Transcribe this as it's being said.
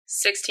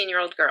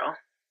16-year-old girl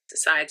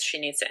decides she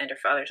needs to end her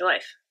father's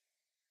life.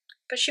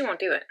 But she won't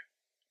do it.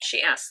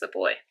 She asks the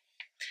boy.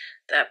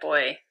 That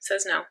boy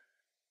says no.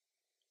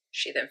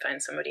 She then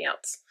finds somebody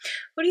else.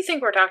 Who do you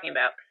think we're talking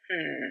about?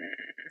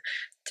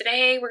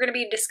 Today we're going to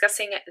be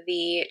discussing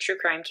the true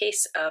crime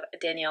case of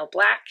Danielle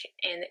Black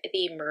and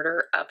the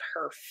murder of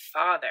her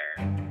father.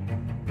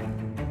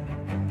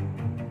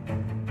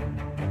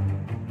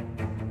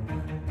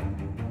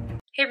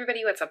 Hey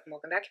everybody, what's up and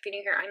welcome back. If you're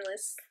new here, I'm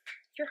Liz,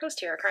 your host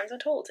here at Crimes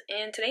Untold,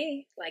 and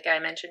today, like I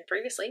mentioned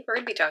previously, we're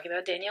going to be talking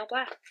about Danielle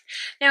Black.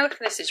 Now, if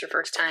this is your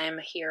first time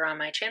here on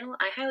my channel,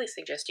 I highly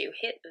suggest you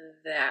hit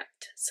that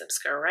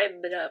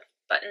subscribe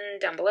button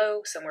down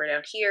below, somewhere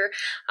down here.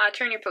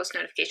 Turn your post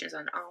notifications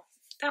on all.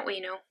 That way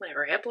you know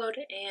whenever I upload,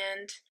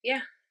 and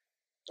yeah,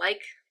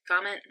 like,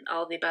 comment,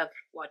 all of the above.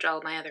 Watch all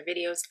of my other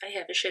videos. I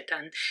have a shit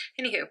ton.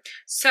 Anywho,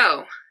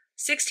 so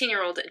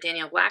 16-year-old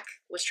Danielle Black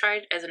was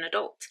tried as an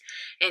adult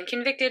and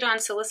convicted on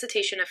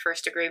solicitation of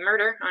first-degree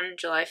murder on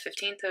July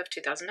 15th of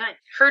 2009.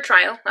 Her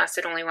trial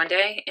lasted only one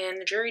day, and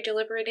the jury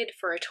deliberated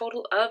for a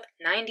total of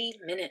 90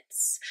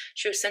 minutes.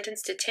 She was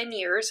sentenced to 10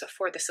 years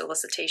for the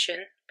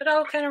solicitation, but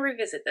I'll kind of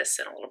revisit this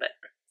in a little bit.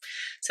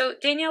 So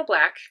Danielle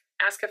Black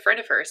asked a friend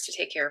of hers to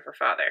take care of her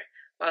father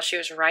while she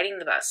was riding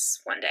the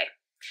bus one day.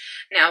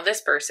 Now,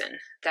 this person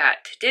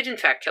that did in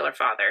fact kill her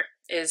father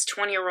is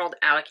 20-year-old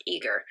Alec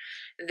Eager.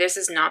 This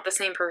is not the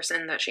same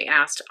person that she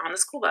asked on the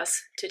school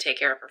bus to take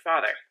care of her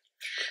father.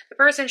 The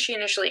person she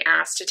initially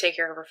asked to take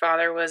care of her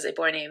father was a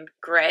boy named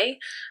Gray,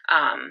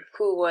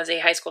 who was a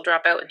high school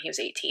dropout, and he was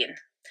 18.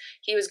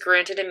 He was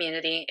granted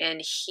immunity,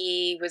 and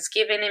he was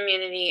given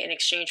immunity in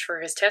exchange for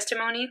his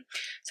testimony.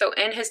 So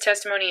in his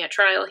testimony at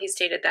trial, he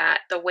stated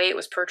that the way it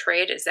was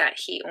portrayed is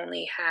that he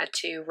only had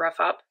to rough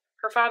up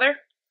her father.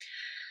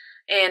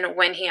 And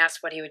when he asked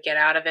what he would get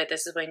out of it,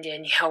 this is when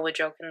Danielle would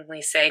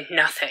jokingly say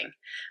nothing.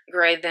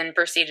 Gray then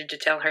proceeded to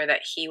tell her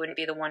that he wouldn't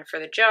be the one for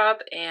the job,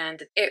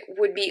 and it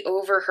would be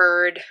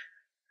overheard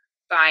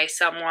by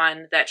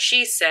someone that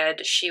she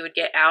said she would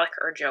get Alec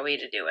or Joey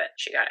to do it.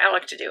 She got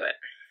Alec to do it.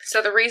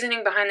 So the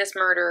reasoning behind this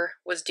murder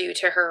was due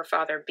to her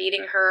father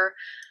beating her,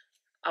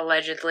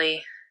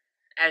 allegedly,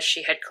 as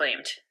she had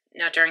claimed.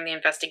 Now, during the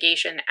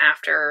investigation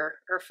after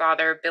her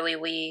father, Billy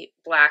Lee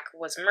Black,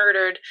 was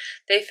murdered,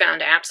 they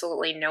found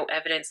absolutely no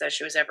evidence that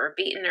she was ever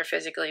beaten or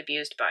physically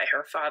abused by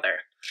her father.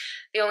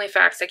 The only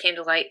facts that came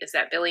to light is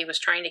that Billy was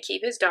trying to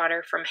keep his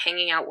daughter from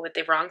hanging out with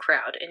the wrong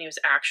crowd, and he was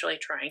actually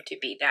trying to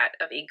be that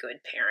of a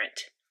good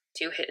parent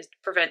to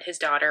prevent his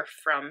daughter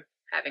from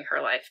having her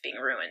life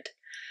being ruined.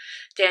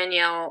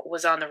 Danielle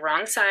was on the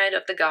wrong side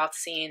of the goth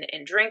scene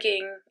and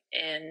drinking,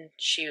 and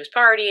she was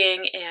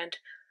partying, and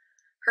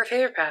her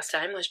favorite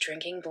pastime was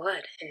drinking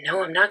blood. And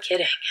no, I'm not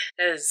kidding.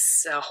 That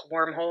is a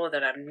wormhole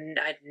that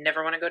I'd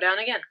never want to go down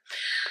again.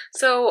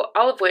 So,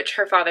 all of which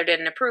her father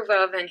didn't approve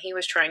of, and he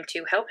was trying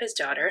to help his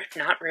daughter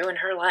not ruin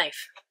her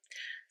life.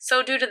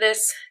 So, due to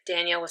this,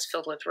 Danielle was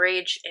filled with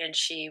rage, and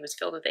she was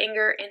filled with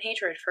anger and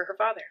hatred for her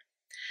father.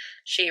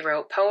 She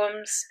wrote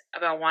poems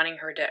about wanting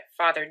her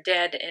father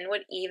dead and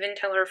would even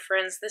tell her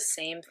friends the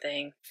same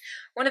thing.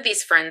 One of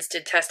these friends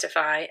did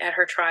testify at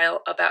her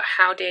trial about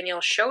how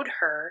Danielle showed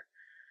her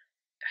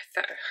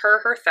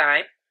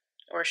thigh,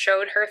 or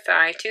showed her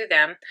thigh to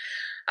them,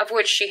 of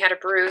which she had a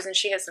bruise and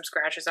she had some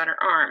scratches on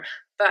her arm.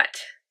 But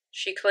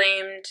she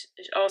claimed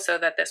also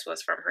that this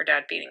was from her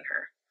dad beating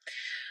her.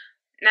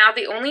 Now,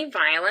 the only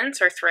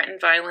violence or threatened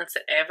violence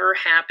that ever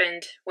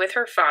happened with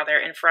her father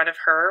in front of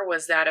her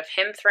was that of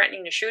him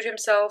threatening to shoot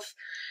himself,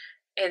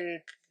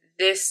 and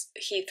this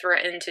he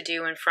threatened to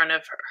do in front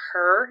of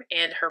her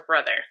and her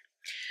brother.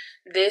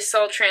 This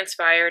all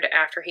transpired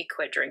after he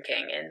quit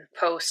drinking and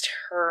post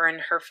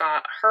her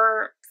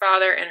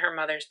father and her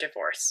mother's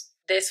divorce.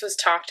 This was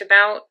talked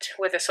about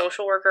with a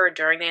social worker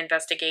during the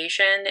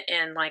investigation,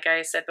 and like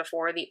I said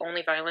before, the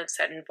only violence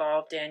that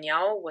involved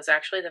Danielle was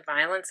actually the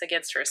violence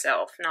against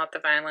herself, not the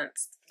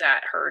violence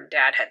that her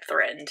dad had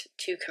threatened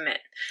to commit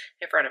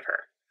in front of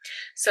her.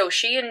 So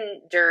she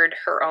endured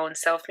her own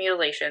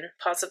self-mutilation,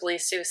 possibly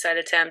suicide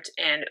attempt,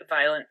 and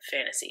violent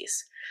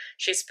fantasies.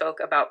 She spoke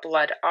about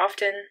blood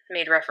often,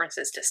 made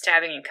references to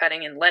stabbing and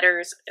cutting in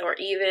letters, or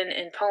even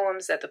in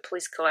poems that the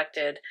police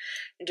collected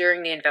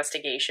during the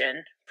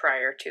investigation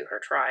prior to her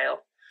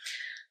trial.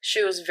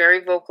 She was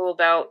very vocal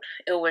about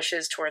ill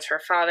wishes towards her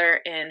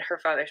father and her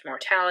father's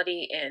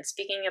mortality, and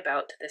speaking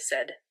about the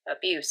said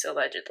abuse,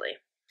 allegedly.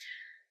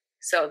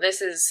 So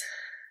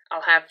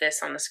I'll have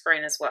this on the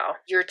screen as well.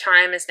 Your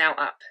time is now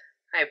up.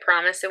 I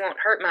promise it won't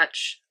hurt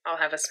much. I'll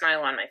have a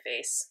smile on my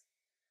face.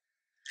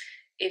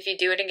 If you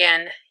do it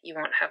again, you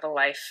won't have a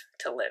life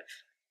to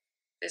live.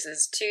 This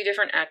is two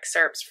different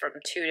excerpts from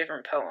two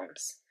different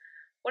poems.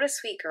 What a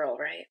sweet girl,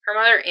 right? Her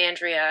mother,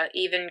 Andrea,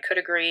 even could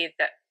agree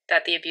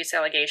that the abuse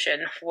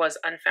allegation was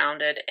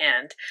unfounded,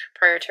 and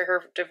prior to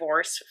her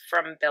divorce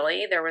from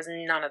Billy, there was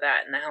none of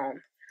that in the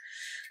home.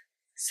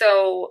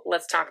 So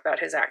let's talk about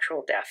his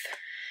actual death.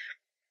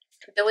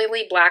 Billy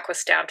Lee Black was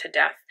stabbed to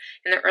death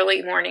in the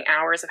early morning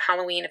hours of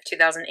Halloween of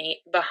 2008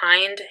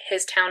 behind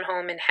his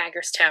townhome in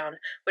Hagerstown,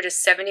 which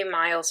is 70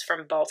 miles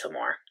from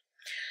Baltimore.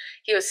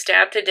 He was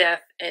stabbed to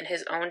death, and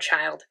his own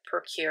child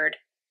procured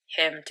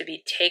him to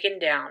be taken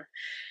down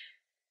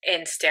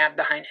and stabbed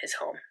behind his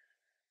home.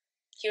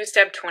 He was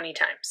stabbed 20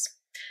 times.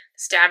 The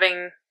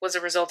stabbing was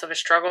a result of a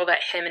struggle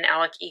that him and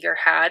Alec Eager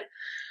had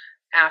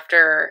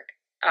after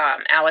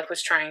Alec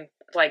was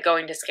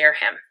going to scare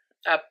him.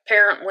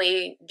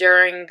 Apparently,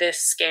 during this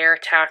scare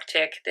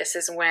tactic, this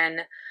is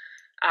when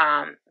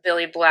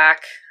Billy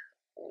Black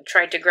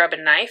tried to grab a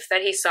knife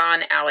that he saw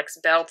in Alec's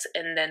belt,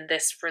 and then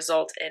this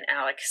resulted in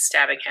Alec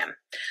stabbing him.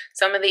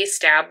 Some of these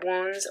stab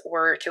wounds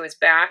were to his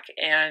back,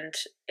 and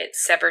it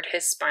severed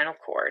his spinal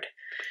cord.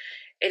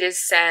 It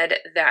is said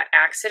that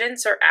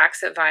accidents or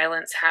acts of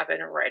violence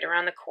happen right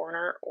around the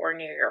corner or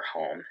near your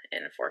home,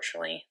 and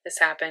unfortunately, this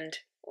happened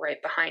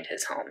right behind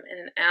his home, in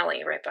an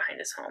alley right behind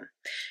his home.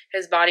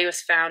 His body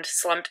was found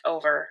slumped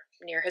over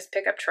near his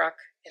pickup truck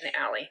in the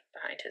alley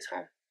behind his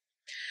home.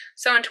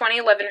 So in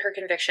 2011, her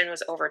conviction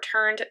was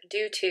overturned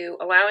due to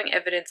allowing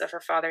evidence of her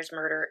father's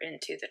murder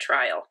into the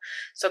trial.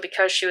 So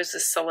because she was the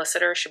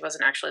solicitor, she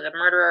wasn't actually the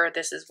murderer.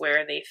 This is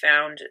where they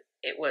found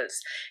it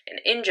was an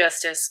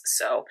injustice,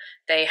 so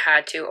they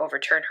had to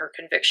overturn her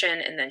conviction,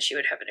 and then she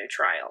would have a new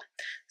trial.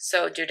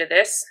 So due to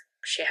this,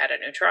 she had a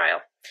new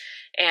trial.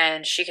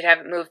 And she could have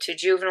it moved to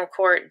juvenile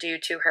court due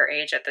to her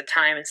age at the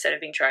time instead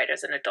of being tried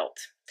as an adult.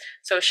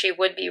 So she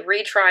would be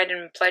retried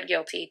and pled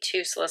guilty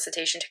to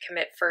solicitation to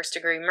commit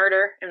first-degree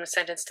murder and was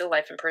sentenced to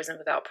life in prison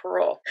without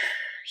parole.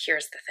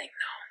 Here's the thing,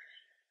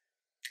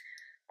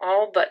 though.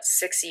 All but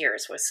 6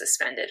 years was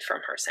suspended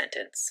from her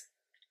sentence.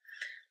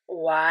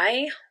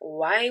 Why?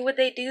 Why would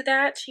they do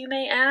that, you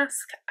may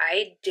ask?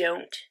 I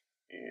don't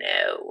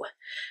know.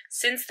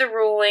 Since the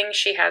ruling,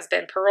 she has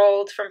been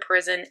paroled from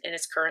prison and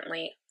is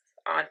currently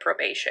on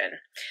probation.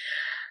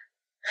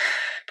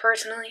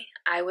 Personally,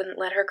 I wouldn't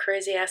let her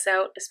crazy ass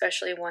out,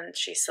 especially when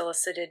she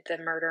solicited the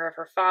murder of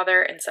her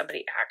father and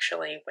somebody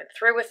actually went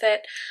through with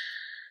it.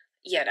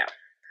 You know.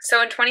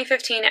 So in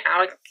 2015,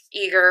 Alec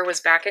Eager was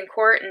back in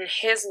court, and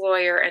his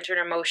lawyer entered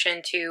a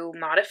motion to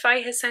modify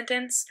his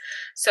sentence.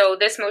 So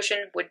this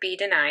motion would be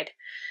denied.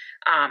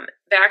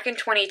 Back in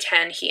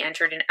 2010, he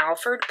entered an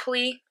Alford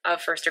plea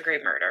of first-degree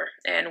murder,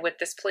 and with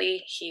this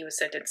plea, he was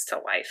sentenced to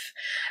life.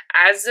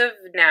 As of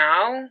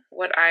now,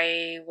 what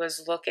I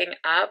was looking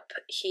up,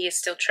 he is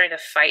still trying to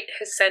fight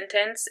his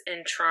sentence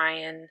and try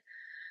and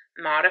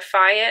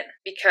modify it,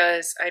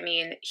 because, I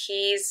mean,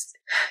 he's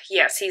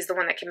the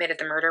one that committed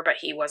the murder, but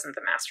he wasn't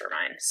the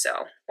mastermind.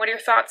 So, what are your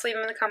thoughts? Leave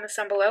them in the comments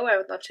down below. I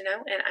would love to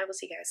know, and I will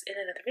see you guys in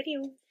another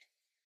video.